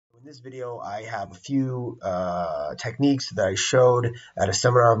In this video, I have a few techniques that I showed at a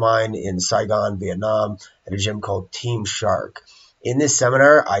seminar of mine in Saigon, Vietnam, at a gym called Team Shark. In this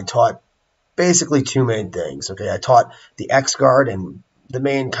seminar, I taught basically two main things. Okay, I taught the X guard, and the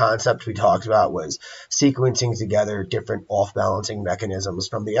main concept we talked about was sequencing together different off-balancing mechanisms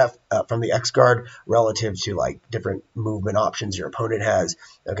from the X guard relative to like different movement options your opponent has.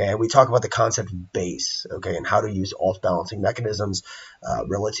 Okay, and we talk about the concept of base. Okay, and how to use off-balancing mechanisms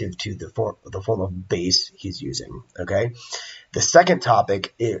relative to the form of base he's using. Okay, the second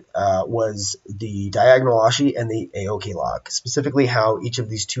topic was the diagonal Ashi and the Aoki lock, specifically how each of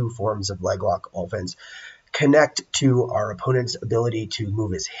these two forms of leg lock offense connect to our opponent's ability to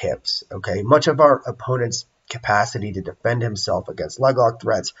move his hips. Okay, much of our opponent's capacity to defend himself against leg lock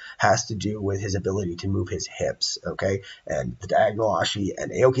threats has to do with his ability to move his hips. Okay, and the diagonal Ashi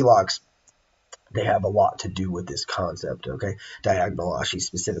and Aoki locks, they have a lot to do with this concept. Okay, diagonal Ashi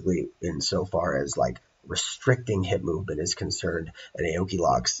specifically insofar as like restricting hip movement is concerned, and Aoki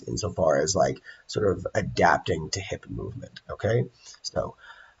locks insofar as like sort of adapting to hip movement. Okay, so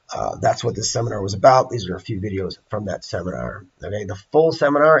that's what this seminar was about. These are a few videos from that seminar. Okay, the full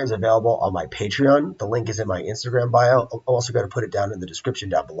seminar is available on my Patreon. The link is in my Instagram bio. I'm also going to put it down in the description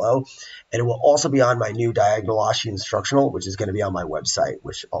down below. And it will also be on my new Diagonal Ashi instructional, which is going to be on my website,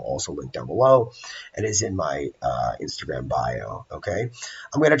 which I'll also link down below. And is in my Instagram bio. Okay,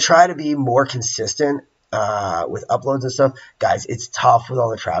 I'm going to try to be more consistent with uploads and stuff. Guys, it's tough with all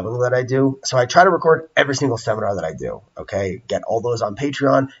the traveling that I do. So I try to record every single seminar that I do. Okay, get all those on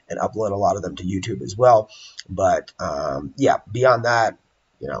Patreon and upload a lot of them to YouTube as well. But yeah, beyond that,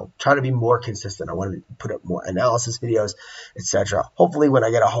 you know, try to be more consistent. I want to put up more analysis videos, etc. Hopefully when I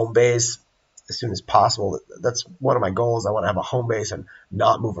get a home base as soon as possible, that's one of my goals. I want to have a home base and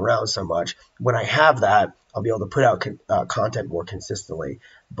not move around so much. When I have that, I'll be able to put out content more consistently.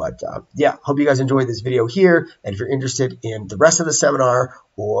 But yeah, hope you guys enjoyed this video here. And if you're interested in the rest of the seminar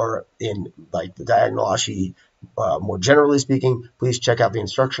or in like the diagonal Ashi, more generally speaking, please check out the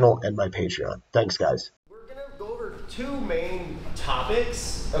instructional and my Patreon. Thanks, guys. We're going to go over two main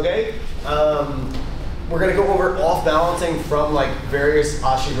topics, okay? We're going to go over off-balancing from like various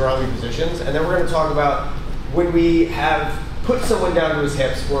Ashi Garami positions. And then we're going to talk about when we have put someone down to his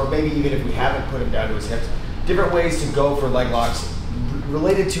hips, or maybe even if we haven't put him down to his hips, different ways to go for leg locks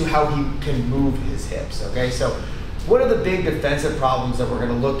related to how he can move his hips, okay? So one of the big defensive problems that we're going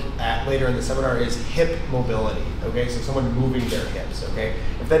to look at later in the seminar is hip mobility, okay? So someone moving their hips, okay?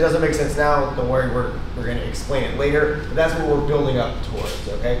 If that doesn't make sense now, don't worry, we're going to explain it later, but that's what we're building up towards,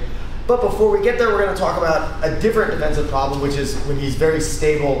 okay? But before we get there, we're going to talk about a different defensive problem, which is when he's very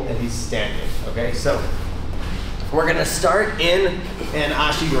stable and he's standing, okay? So we're going to start in an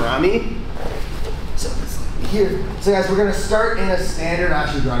Ashi Garami. Here. So guys, we're going to start in a standard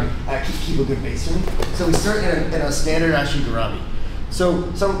Ashi Garami. Keep a good base for me. So we start in a standard Ashi Garami.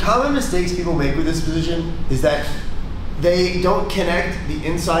 So some common mistakes people make with this position is that they don't connect the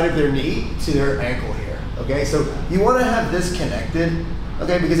inside of their knee to their ankle here. Okay, so you want to have this connected.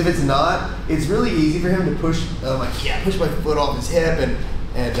 Okay, because if it's not, it's really easy for him to push, push my foot off his hip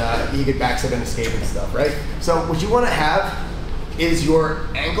and he could backstep and escape and stuff, right? So what you want to have is your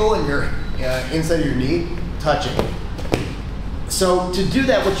ankle and your inside of your knee touching. So to do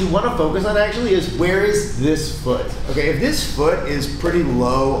that, what you want to focus on actually is where is this foot? Okay, if this foot is pretty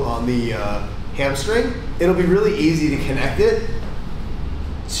low on the hamstring, it'll be really easy to connect it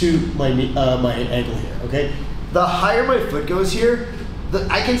to my ankle here. Okay, the higher my foot goes here,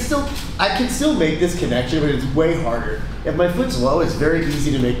 I can still make this connection, but it's way harder. If my foot's low, it's very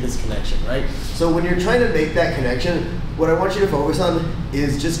easy to make this connection, right? So when you're trying to make that connection, what I want you to focus on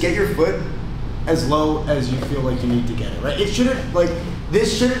is just get your foot as low as you feel like you need to get it, right? It shouldn't, like,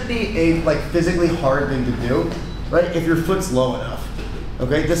 this shouldn't be a like physically hard thing to do, right? If your foot's low enough,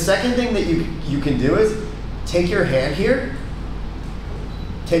 okay? The second thing that you can do is take your hand here,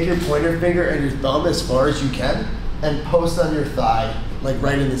 take your pointer finger and your thumb as far as you can, and post on your thigh, like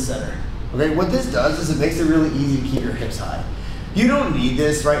right in the center. Okay, what this does is it makes it really easy to keep your hips high. You don't need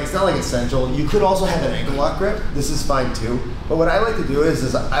this, right? It's not like essential. You could also have an ankle lock grip. This is fine too. But what I like to do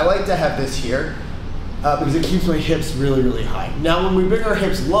is I like to have this here because it keeps my hips really, really high. Now when we bring our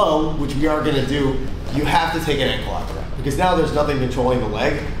hips low, which we are gonna do, you have to take an ankle lock grip because now there's nothing controlling the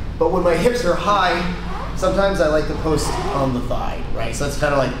leg. But when my hips are high, sometimes I like to post on the thigh, right? So that's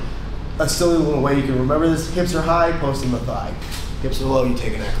kind of like a silly little way you can remember this. Hips are high, post on the thigh. Hips are low, you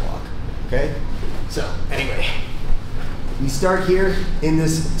take an ankle lock, okay? So anyway, we start here in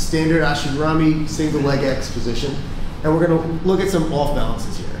this standard Ashi Garami single leg X position, and we're gonna look at some off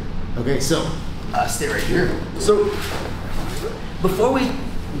balances here. Okay, so stay right here. So before we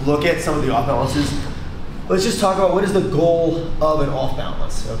look at some of the off balances, let's just talk about what is the goal of an off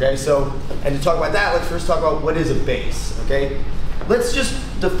balance, okay? So, and to talk about that, let's first talk about what is a base, okay? Let's just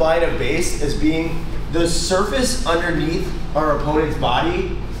define a base as being the surface underneath our opponent's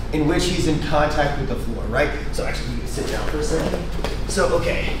body in which he's in contact with the floor, right? So actually, you can sit down for a second. So,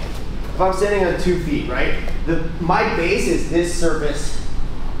 okay, if I'm standing on 2 feet, right? My base is this surface.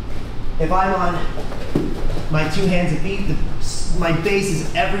 If I'm on my 2 hands and feet, my base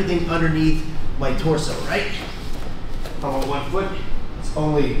is everything underneath my torso, right? If I'm on 1 foot, it's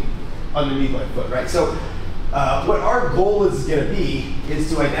only underneath my foot, right? So what our goal is gonna be is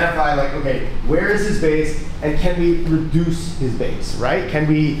to identify like, okay, where is his base and can we reduce his base, right? Can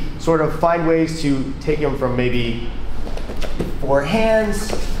we sort of find ways to take him from maybe 4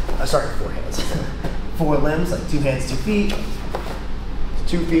 hands, 4 limbs, like 2 hands, 2 feet,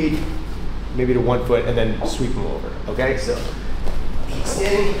 2 feet, maybe to 1 foot, and then sweep him over, okay? So he's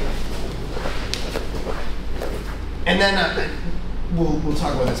standing. And then we'll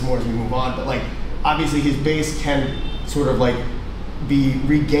talk about this more as we move on, but like, obviously his base can sort of like be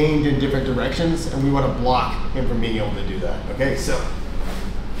regained in different directions, and we want to block him from being able to do that, okay? So,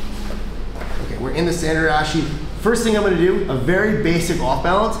 okay, we're in the standard Ashi. First thing I'm gonna do, a very basic off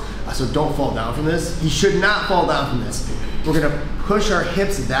balance, so don't fall down from this. You should not fall down from this. We're gonna push our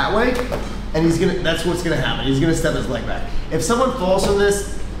hips that way, and that's what's gonna happen. He's gonna step his leg back. If someone falls from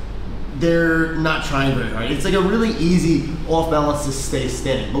this, they're not trying very hard. It's like a really easy off balance to stay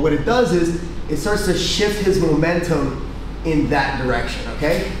standing. But what it does is, it starts to shift his momentum in that direction,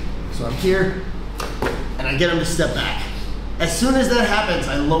 okay? So I'm here, and I get him to step back. As soon as that happens,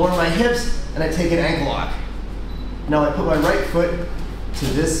 I lower my hips, and I take an ankle lock. Now I put my right foot to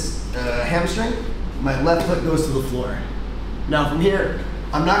this hamstring, my left foot goes to the floor. Now from here,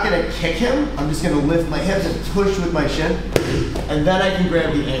 I'm not gonna kick him, I'm just gonna lift my hips and push with my shin, and then I can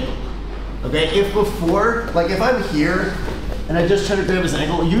grab the ankle. Okay, if before, like if I'm here and I just try to grab his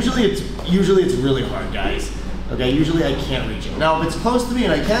ankle, usually it's really hard, guys. Okay, usually I can't reach it. Now if it's close to me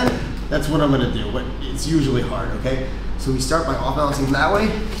and I can, that's what I'm gonna do, but it's usually hard, okay? So we start by off balancing that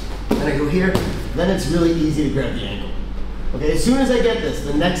way, and I go here, then it's really easy to grab the ankle. Okay, as soon as I get this,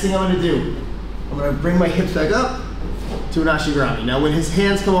 the next thing I'm gonna do, I'm gonna bring my hips back up to an Ashi Garami. Now when his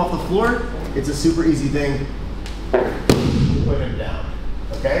hands come off the floor, it's a super easy thing to put him down,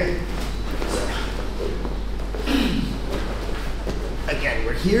 okay? Again,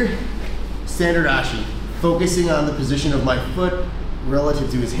 we're here, standard Ashi, focusing on the position of my foot relative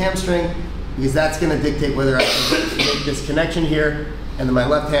to his hamstring, because that's gonna dictate whether I can make this connection here, and then my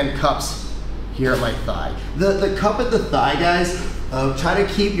left hand cups here at my thigh. The cup at the thigh, guys, try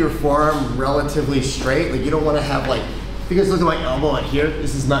to keep your forearm relatively straight. Like you don't wanna have like, if you guys look at my elbow out here,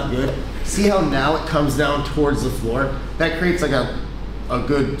 this is not good. See how now it comes down towards the floor? That creates like a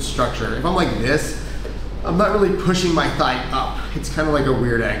good structure. If I'm like this, I'm not really pushing my thigh up. It's kind of like a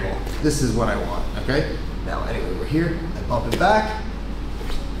weird angle. This is what I want, okay? Now, anyway, we're here. I bump it back.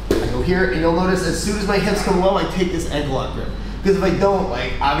 I go here, and you'll notice as soon as my hips come low, I take this ankle lock grip. Because if I don't,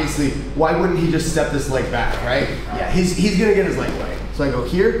 like, obviously, why wouldn't he just step this leg back, right? Yeah, he's gonna get his leg away. So I go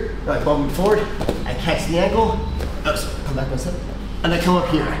here, and I bump him forward, I catch the ankle, come back one step, and I come up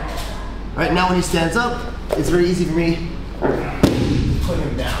here. All right, now when he stands up, it's very easy for me to put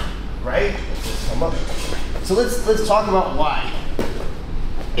him down, right? Let's come up. So let's talk about why.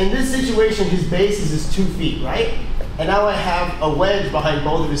 In this situation, his base is his 2 feet, right? And now I have a wedge behind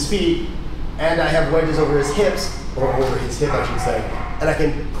both of his feet, and I have wedges over his hips, or over his hip, I should say. And I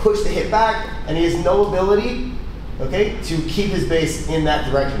can push the hip back, and he has no ability, okay, to keep his base in that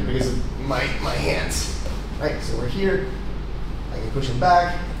direction because of my hands, right? So we're here, I can push him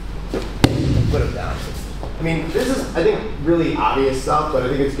back, and put him down. I mean, this is, I think, really obvious stuff, but I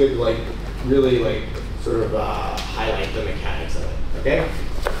think it's good to like, really like, sort of highlight the mechanics of it, okay?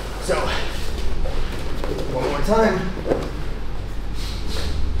 So, one more time.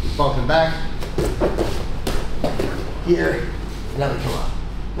 Bump him back. Here, now we come up.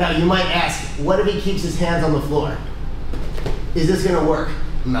 Now you might ask, what if he keeps his hands on the floor? Is this gonna work?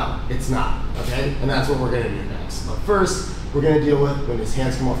 No, it's not, okay? And that's what we're gonna do next. But first, we're gonna deal with when his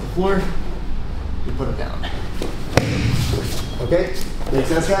hands come off the floor, you put him down. Okay, make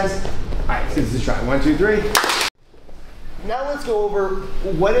sense, guys? All right, so let's try 1, 2, 3. Now let's go over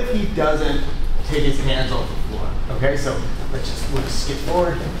what if he doesn't take his hands off the floor. Okay, so we'll skip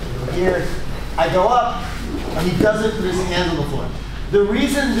forward. Over here, I go up, and he doesn't put his hands on the floor. The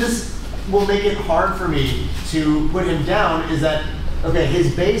reason this will make it hard for me to put him down is that, okay,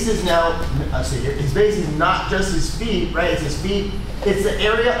 his base is now, his base is not just his feet, right? It's his feet. It's the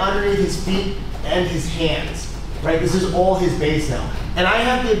area underneath his feet and his hands, right? This is all his base now. And I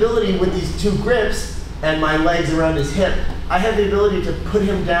have the ability with these two grips and my legs around his hip, I have the ability to put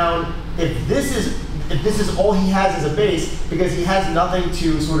him down if this is all he has as a base, because he has nothing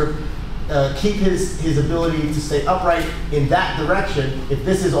to sort of keep his ability to stay upright in that direction, if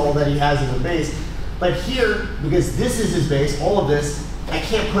this is all that he has as a base. But here, because this is his base, all of this, I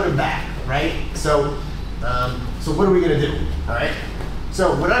can't put him back, right? So what are we gonna do, all right?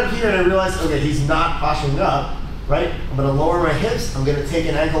 So when I'm here and I realize, okay, he's not posturing up, right? I'm gonna lower my hips, I'm gonna take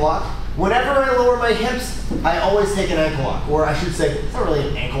an ankle lock. Whenever I lower my hips, I always take an ankle lock, or I should say, it's not really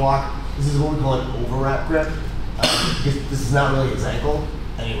an ankle lock. This is what we call an overwrap grip, because this is not really his ankle.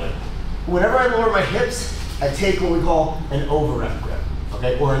 Anyway, whenever I lower my hips, I take what we call an overwrap grip,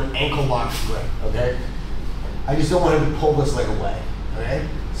 okay, or an ankle lock grip, okay? I just don't want him to pull this leg away, okay?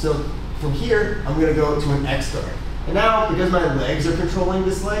 So from here, I'm gonna go to an X guard. And now, because my legs are controlling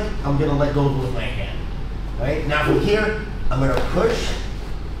this leg, I'm gonna let go with my hand, right? Now from here, I'm gonna push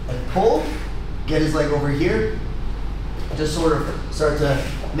and pull, get his leg over here, just sort of start to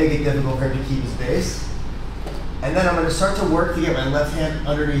make it difficult for him to keep his base. And then I'm gonna start to work to get my left hand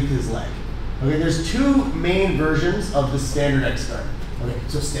underneath his leg. Okay, there's two main versions of the standard X guard. Okay,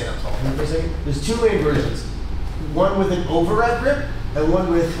 so stand up tall for a second. There's two main versions. One with an overwrap grip and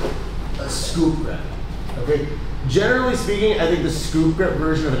one with a scoop grip. Okay, generally speaking, I think the scoop grip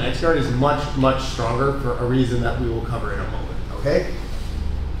version of an X guard is much, much stronger for a reason that we will cover in a moment, okay?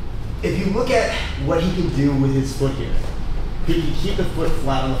 If you look at what he can do with his foot here, he can keep the foot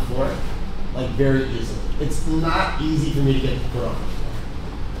flat on the floor, like very easily. It's not easy for me to get the foot on the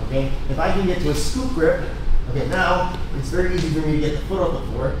floor, okay? If I can get to a scoop grip, okay, now it's very easy for me to get the foot on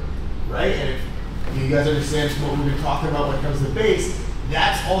the floor, right? And if you guys understand what we've been talking about when it comes to the base,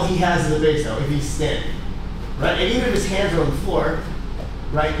 that's all he has as a base now, if he's standing, right? And even if his hands are on the floor,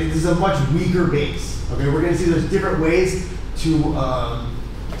 right, this is a much weaker base, okay? We're gonna see there's different ways to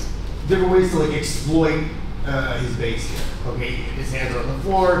like exploit his base here. Okay, if his hands are on the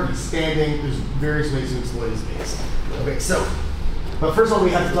floor, he's standing, there's various ways to exploit his base. Okay, so, but first of all,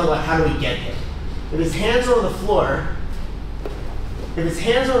 we have to talk about how do we get him. If his hands are on the floor,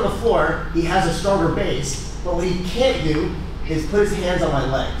 he has a stronger base, but what he can't do is put his hands on my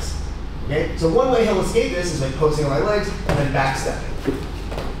legs. Okay, so one way he'll escape this is by posting on my legs and then backstepping.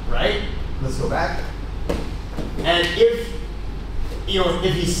 Right? Let's go back. And if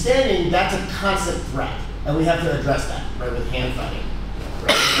he's standing, that's a constant threat. And we have to address that, right, with hand fighting.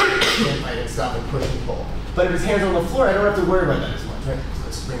 Right? Hand fighting, stop and push and pull. But if his hands are on the floor, I don't have to worry about that as much, right? So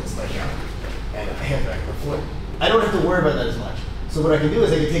let's bring this leg out and a hand back on the floor. I don't have to worry about that as much. So what I can do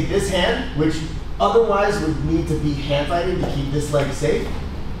is I can take this hand, which otherwise would need to be hand fighting to keep this leg safe.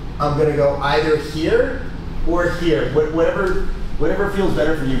 I'm gonna go either here or here, whatever feels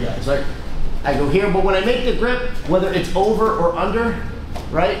better for you guys, right? I go here, but when I make the grip, whether it's over or under,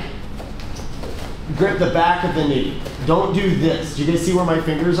 right? Grip the back of the knee. Don't do this. Do you guys see where my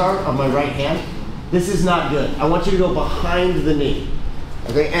fingers are on my right hand? This is not good. I want you to go behind the knee.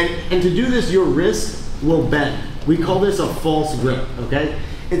 Okay, and to do this, your wrist will bend. We call this a false grip, okay?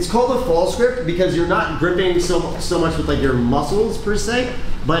 It's called a false grip because you're not gripping so much with like your muscles per se,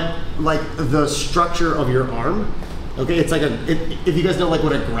 but like the structure of your arm. Okay, it's like if you guys know like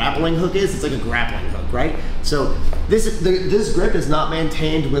what a grappling hook is, it's like a grappling hook, right? So this grip is not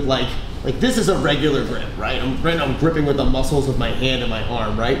maintained with like this is a regular grip, right? I'm gripping with the muscles of my hand and my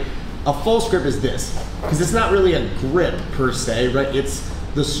arm, right? A false grip is this, because it's not really a grip per se, right? It's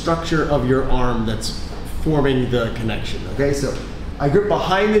the structure of your arm that's forming the connection, okay? So I grip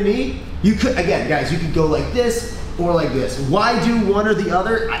behind the knee. You could, again, guys, you could go like this or like this. Why do one or the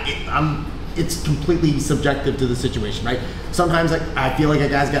other? It's completely subjective to the situation, right? Sometimes I feel like a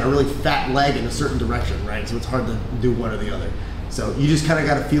guy's got a really fat leg in a certain direction, right? So it's hard to do one or the other. So you just kind of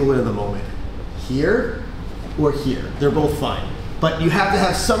got to feel it in the moment. Here or here, they're both fine. But you have to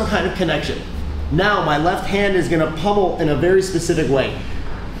have some kind of connection. Now my left hand is gonna pummel in a very specific way.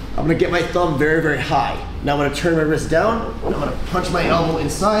 I'm gonna get my thumb very, very high. Now I'm gonna turn my wrist down, and I'm gonna punch my elbow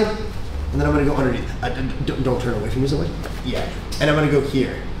inside, and then I'm gonna go underneath. Don't turn away from me so much. Yeah, and I'm gonna go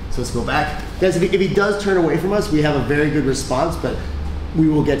here. So let's go back. Guys, if he does turn away from us, we have a very good response, but we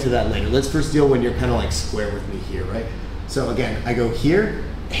will get to that later. Let's first deal when you're kind of like square with me here, right? So again, I go here,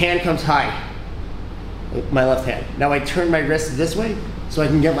 hand comes high, my left hand. Now I turn my wrist this way, so I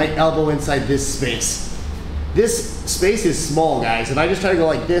can get my elbow inside this space. This space is small, guys. If I just try to go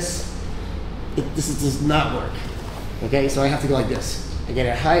like this, this does not work. Okay, so I have to go like this. I get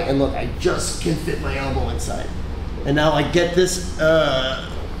it high, and look, I just can fit my elbow inside. And now I get this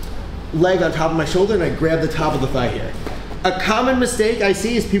leg on top of my shoulder, and I grab the top of the thigh here. A common mistake I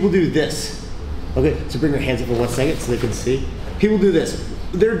see is people do this. Okay, so bring your hands up for 1 second so they can see. People do this.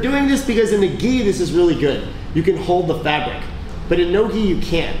 They're doing this because in the gi, this is really good. You can hold the fabric, but in no gi, you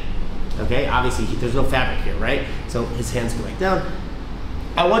can't. Okay, obviously there's no fabric here, right? So his hands go right down.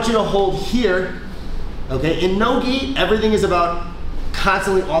 I want you to hold here, okay? In no gi, everything is about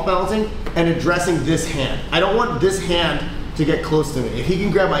constantly off balancing and addressing this hand. I don't want this hand to get close to me. If he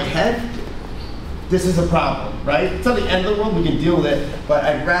can grab my head, this is a problem, right? It's not the end of the world, we can deal with it, but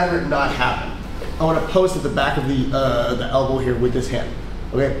I'd rather it not happen. I want to post at the back of the elbow here with this hand,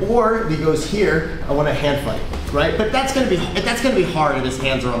 okay? Or if he goes here, I want a hand fight, right? But that's gonna be hard if his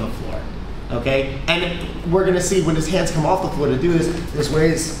hands are on the floor, okay? And we're gonna see when his hands come off the floor to do this, there's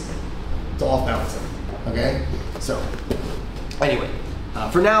ways to off balance him, okay? So, anyway,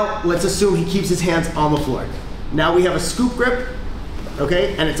 for now, let's assume he keeps his hands on the floor. Now we have a scoop grip,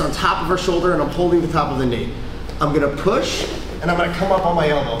 okay? And it's on top of our shoulder and I'm holding the top of the knee. I'm gonna push and I'm gonna come up on my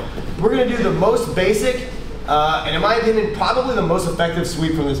elbow. We're gonna do the most basic, and in my opinion, probably the most effective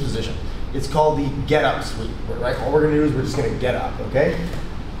sweep from this position. It's called the get up sweep, right? All we're gonna do is we're just gonna get up, okay?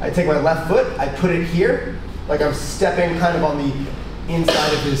 I take my left foot, I put it here, like I'm stepping kind of on the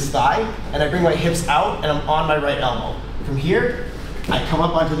inside of his thigh, and I bring my hips out and I'm on my right elbow. From here, I come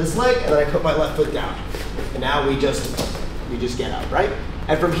up onto this leg and then I put my left foot down. And now we just get up, right?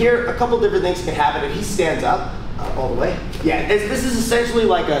 And from here, a couple different things can happen. If he stands up all the way, yeah, this is essentially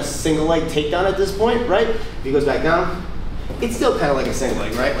like a single leg takedown at this point, right? If he goes back down, it's still kind of like a single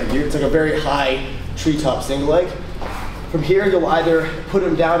leg, right? Like it's like a very high treetop single leg. From here, you'll either put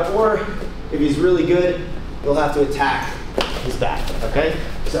him down, or if he's really good, you'll have to attack his back, okay?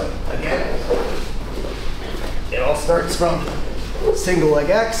 So again, it all starts from single leg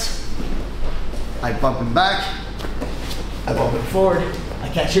X. I bump him back, I bump him forward, I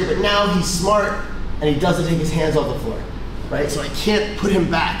catch here, but now he's smart and he doesn't take his hands off the floor, right? So I can't put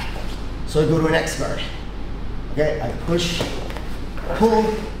him back. So I go to an X guard. Okay, I push,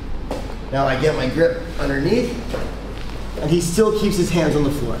 pull, now I get my grip underneath, and he still keeps his hands on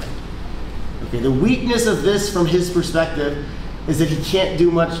the floor. Okay, the weakness of this from his perspective is that he can't do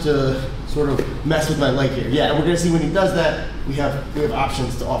much to sort of mess with my leg here. Yeah, and we're gonna see when he does that, we have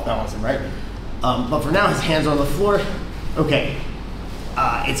options to off balance him, right? But for now, his hands are on the floor. Okay,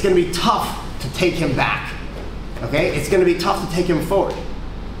 it's gonna be tough to take him back, okay? It's gonna be tough to take him forward.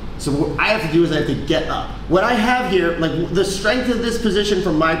 So what I have to do is I have to get up. What I have here, like the strength of this position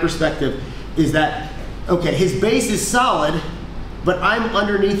from my perspective is that, okay, his base is solid, but I'm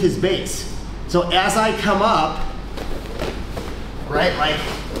underneath his base. So as I come up, right, like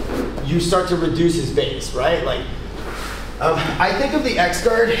you start to reduce his base, right? Like, I think of the X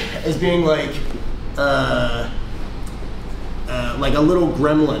guard as being like a little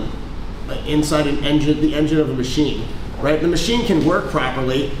gremlin inside the engine of a machine, right? The machine can work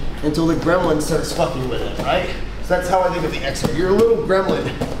properly until the gremlin starts fucking with it, right? So that's how I think of the X guard. You're a little gremlin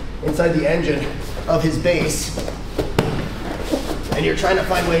inside the engine of his base, and you're trying to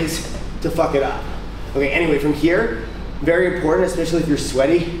find ways to fuck it up. Okay, anyway, from here, very important, especially if you're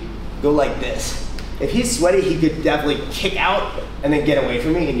sweaty, go like this. If he's sweaty, he could definitely kick out and then get away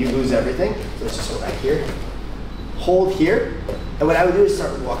from me and you lose everything. So let's just go back here. Hold here. And what I would do is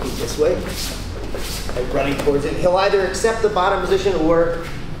start walking this way, like running towards it. He'll either accept the bottom position or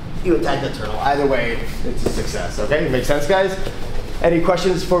you attack the turtle. Either way, it's a success, okay? Make sense, guys? Any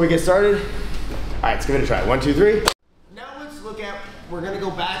questions before we get started? All right, let's give it a try. 1, 2, 3. Now let's look at, we're gonna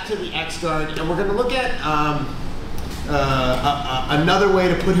go back to the X guard and we're gonna look at another way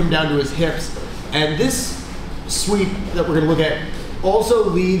to put him down to his hips. And this sweep that we're gonna look at also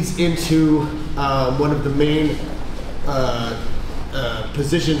leads into one of the main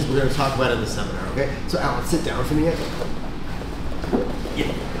positions we're gonna talk about in the seminar, okay? So Alan, sit down for me.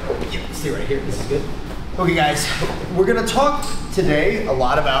 Yeah, stay right here, this is good. Okay guys, we're gonna talk today a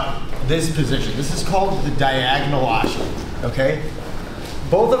lot about this position. This is called the diagonal Ashi, okay?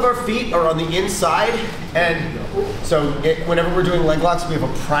 Both of our feet are on the inside, and so whenever we're doing leg locks, we have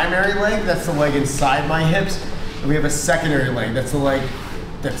a primary leg, that's the leg inside my hips, and we have a secondary leg, that's the leg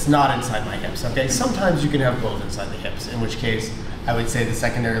that's not inside my hips, okay? Sometimes you can have both inside the hips, in which case I would say the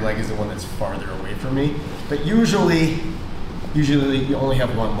secondary leg is the one that's farther away from me, but usually you only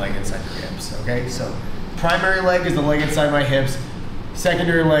have one leg inside your hips, okay? So primary leg is the leg inside my hips,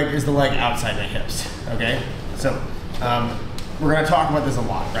 secondary leg is the leg outside my hips, okay? So we're gonna talk about this a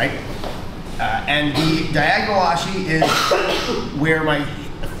lot, right? And the diagonal Ashi is where my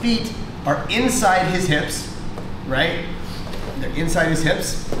feet are inside his hips, right? They're inside his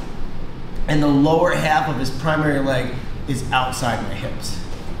hips, and the lower half of his primary leg is outside my hips,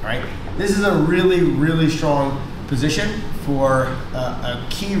 all right? This is a really, really strong position for a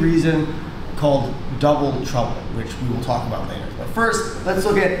key reason called double trouble, which we will talk about later. But first, let's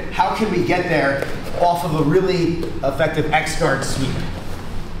look at how can we get there off of a really effective X-guard sweep.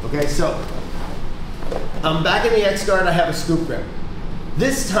 Okay, so I'm back in the X-guard, I have a scoop grip.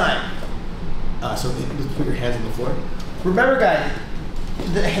 This time, so just put your hands on the floor. Remember guys,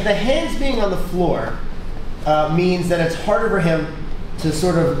 the hands being on the floor means that it's harder for him to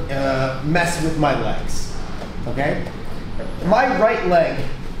sort of mess with my legs, okay? My right leg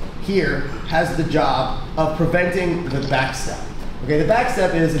here has the job of preventing the back step. Okay, the back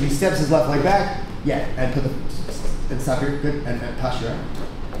step is if he steps his left leg back, and put and stop here, good, and posture up,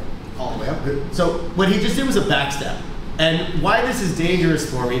 all the way up, good. So what he just did was a back step. And why this is dangerous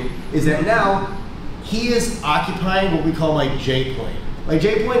for me is that now he is occupying what we call my J point. My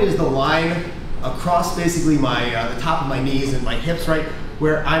J point is the line across basically my the top of my knees and my hips, right,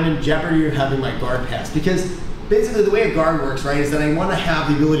 where I'm in jeopardy of having my guard pass. Because basically the way a guard works, right, is that I want to have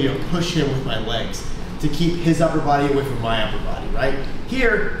the ability to push him with my legs to keep his upper body away from my upper body, right?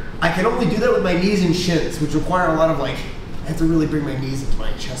 Here, I can only do that with my knees and shins, which require a lot of I have to really bring my knees into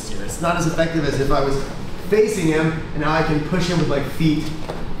my chest here. It's not as effective as if I was facing him and now I can push him with my feet,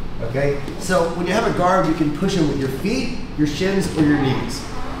 okay? So when you have a guard, you can push him with your feet, your shins, or your knees.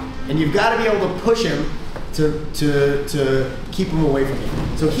 And you've got to be able to push him to keep him away from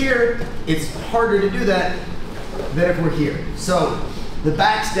you. So here, it's harder to do that than if we're here. So the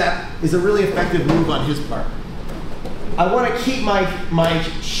back step is a really effective move on his part. I want to keep my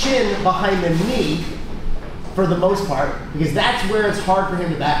shin behind the knee for the most part, because that's where it's hard for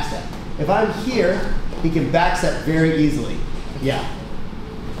him to backstep. If I'm here, he can backstep very easily. Yeah.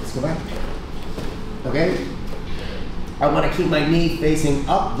 Let's go back. Okay? I want to keep my knee facing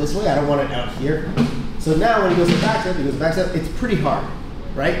up this way. I don't want it out here. So now when he goes to backstep, it's pretty hard,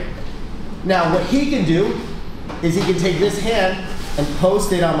 right? Now what he can do is he can take this hand and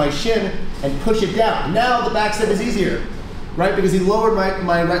post it on my shin and push it down. Now the backstep is easier, right? Because he lowered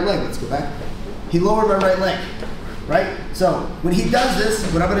my right leg. Let's go back. He lowered my right leg, right? So when he does this,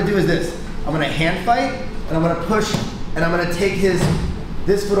 what I'm gonna do is this. I'm gonna hand fight, and I'm gonna push, and I'm gonna take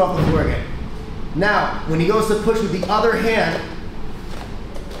this foot off the floor again. Now, when he goes to push with the other hand,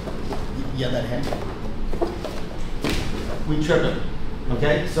 that hand, we trip him,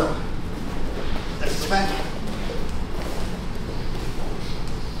 okay? So, let's go back.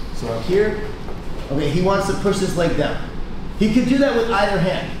 So I'm here, okay, he wants to push this leg down. He could do that with either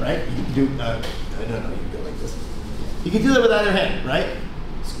hand, right? You can do, I don't know, you can go like this. You can do that with either hand, right?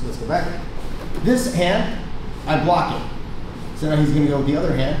 So let's go back. This hand, I block it. So now he's gonna go with the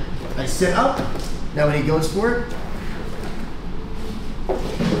other hand. I sit up. Now when he goes for it,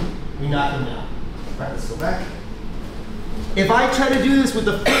 we knock him down. All right, let's go back. If I try to do this with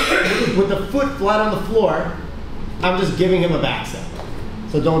the foot flat on the floor, I'm just giving him a back step.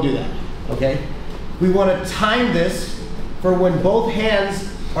 So don't do that, okay? We want to time this for when both hands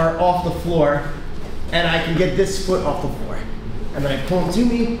are off the floor and I can get this foot off the floor. And then I pull him to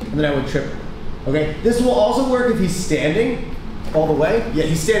me and then I would trip him, okay? This will also work if he's standing all the way. Yeah,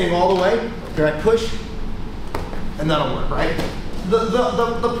 he's standing all the way. Here I push and that'll work, right?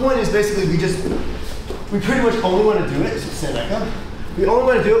 The point is basically we pretty much only want to do it, so stand back up. We only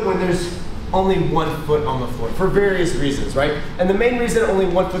want to do it when there's only one foot on the floor for various reasons, right? And the main reason only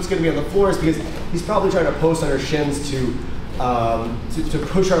one foot's going to be on the floor is because he's probably trying to post on our shins to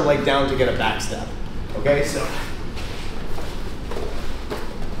push our leg down to get a back step. Okay, so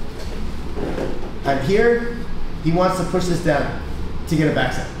I'm here. He wants to push this down to get a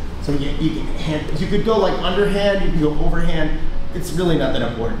back step. So you could go like underhand, you can go overhand. It's really not that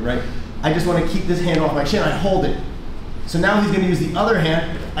important, right? I just want to keep this hand off my shin. I hold it. So now he's going to use the other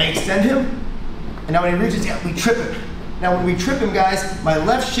hand. I extend him. And now when he reaches out, we trip him. Now when we trip him, guys, my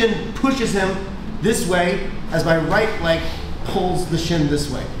left shin pushes him this way as my right leg pulls the shin this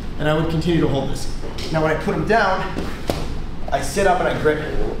way. And I would continue to hold this. Now when I put him down, I sit up and I grip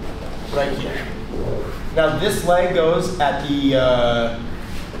it right here. Now this leg goes at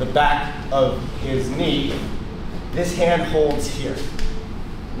the back of his knee. This hand holds here.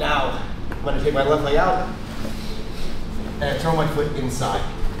 Now I'm going to take my left leg out and I throw my foot inside.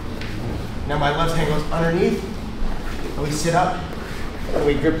 Now my left hand goes underneath, and we sit up, and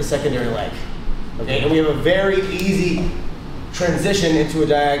we grip the secondary leg. Okay, and we have a very easy transition into a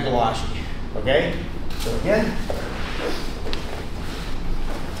diagonal ashi. Okay, so again,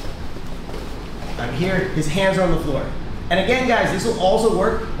 I'm here, his hands are on the floor. And again, guys, this will also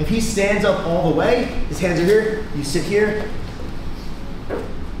work if he stands up all the way, his hands are here, you sit here,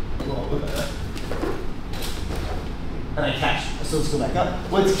 and I catch. So let's go back up.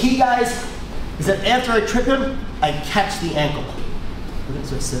 What's key, guys, is that after I trip him, I catch the ankle. Okay,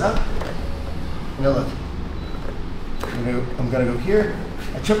 so I sit up, Now look, I'm gonna go here.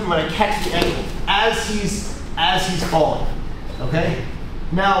 I trip him and I catch the ankle as he's falling. Okay?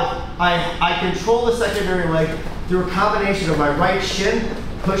 Now I control the secondary leg through a combination of my right shin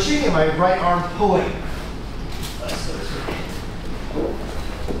pushing and my right arm pulling.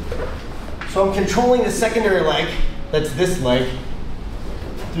 So I'm controlling the secondary leg, that's this leg,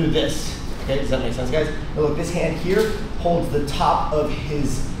 through this. Okay, does that make sense, guys? Now look, this hand here holds the top of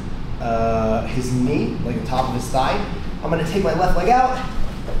his knee, like the top of his thigh. I'm gonna take my left leg out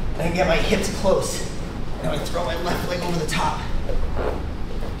and get my hips close. Now I throw my left leg over the top.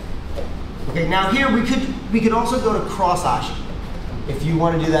 Okay, now here we could also go to cross ashi. If you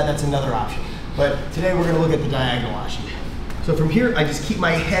want to do that, that's another option. But today we're gonna look at the diagonal ashi. So from here, I just keep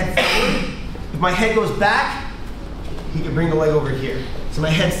my head forward. If my head goes back, he can bring the leg over here. So my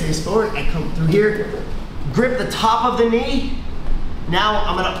head stays forward, I come through here, grip the top of the knee. Now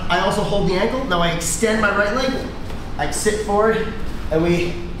I also hold the ankle. Now I extend my right leg, I sit forward, and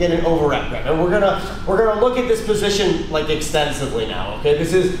we get an overwrap grab. And we're gonna look at this position like extensively now, okay?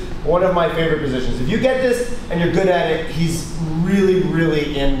 This is one of my favorite positions. If you get this and you're good at it, he's really,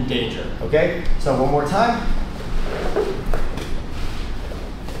 really in danger, okay? So one more time.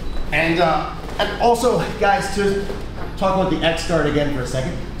 And also, guys, to talk about the X guard again for a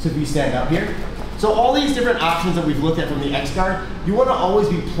second. So if you stand up here. So all these different options that we've looked at from the X guard, you want to always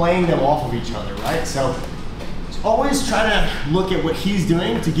be playing them off of each other, right? So always try to look at what he's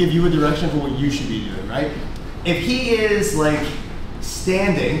doing to give you a direction for what you should be doing, right? If he is like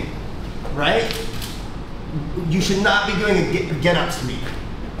standing, right, you should not be doing a get up sweep.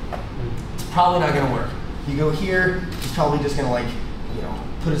 It's probably not going to work. You go here, he's probably just going to like, you know,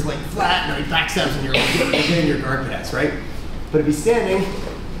 put his leg flat, and he back steps, and you're getting your guard pass, right? But if he's standing,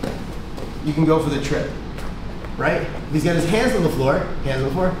 you can go for the trip, right? If he's got his hands on the floor,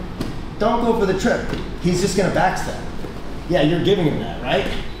 don't go for the trip. He's just gonna backstep. Yeah, you're giving him that,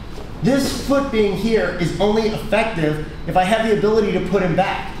 right? This foot being here is only effective if I have the ability to put him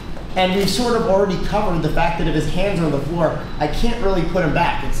back. And we've sort of already covered the fact that if his hands are on the floor, I can't really put him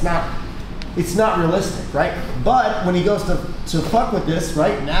back. It's not realistic, right? But when he goes to fuck with this,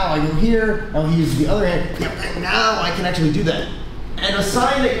 right? Now I go here, now he uses the other hand. Yeah, now I can actually do that. And a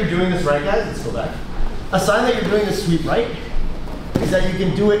sign that you're doing this right, guys, let's go back. A sign that you're doing this sweep right is that you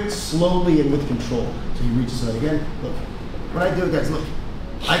can do it slowly and with control. So you reach this side again, look. When I do it, guys, look.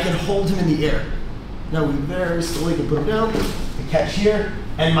 I can hold him in the air. Now we very slowly can put him down, the catch here,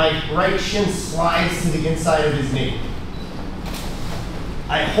 and my right shin slides to the inside of his knee.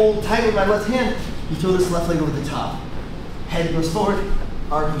 I hold tight with my left hand, you throw this left leg over the top. Head goes forward,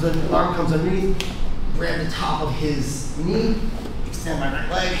 arm comes underneath, grab the top of his knee, extend my right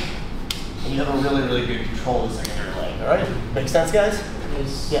leg, and you have a really, really good control of the secondary leg, all right? Make sense, guys?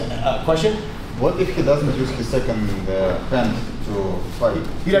 Yes. Yeah, question? What if he doesn't use his second hand to fight?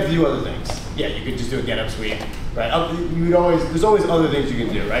 You'd have to do other things. Yeah, you could just do a get-up sweep, right? There's always other things you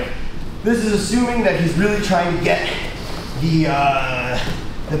can do, right? This is assuming that he's really trying to get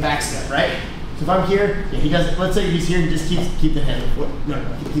the back step, right? So if I'm here, yeah, he doesn't. Let's say he's here, he just keep the hand on the floor.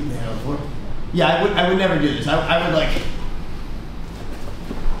 No, keep the hand on the floor. Yeah, I would never do this. I would like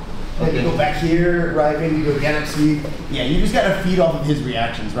maybe go back here, right? Maybe go get up sweep. Yeah, you just gotta feed off of his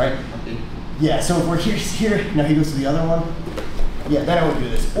reactions, right? Okay. Yeah. So if we're here, now he goes to the other one. Yeah, then I would do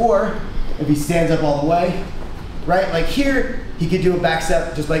this. Or if he stands up all the way, right? Like here, he could do a back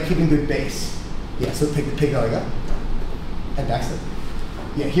step just by keeping good base. Yeah. So pick the leg up and back step.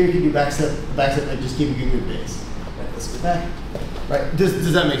 Yeah, here you can do back step, and just keep a good base. Right, let's go back. Right,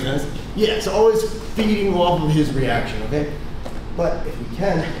 does that make sense? Yeah, so always feeding off of his reaction, okay? But if we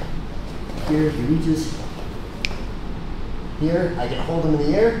can, here, he reaches. Here, I can hold him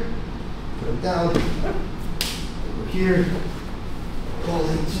in the air, put him down. Over here, hold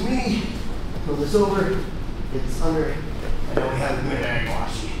him to me, pull this over, get this under, and then we have the good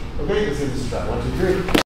ashi. Okay, let's give this a try. 1, 2, 3.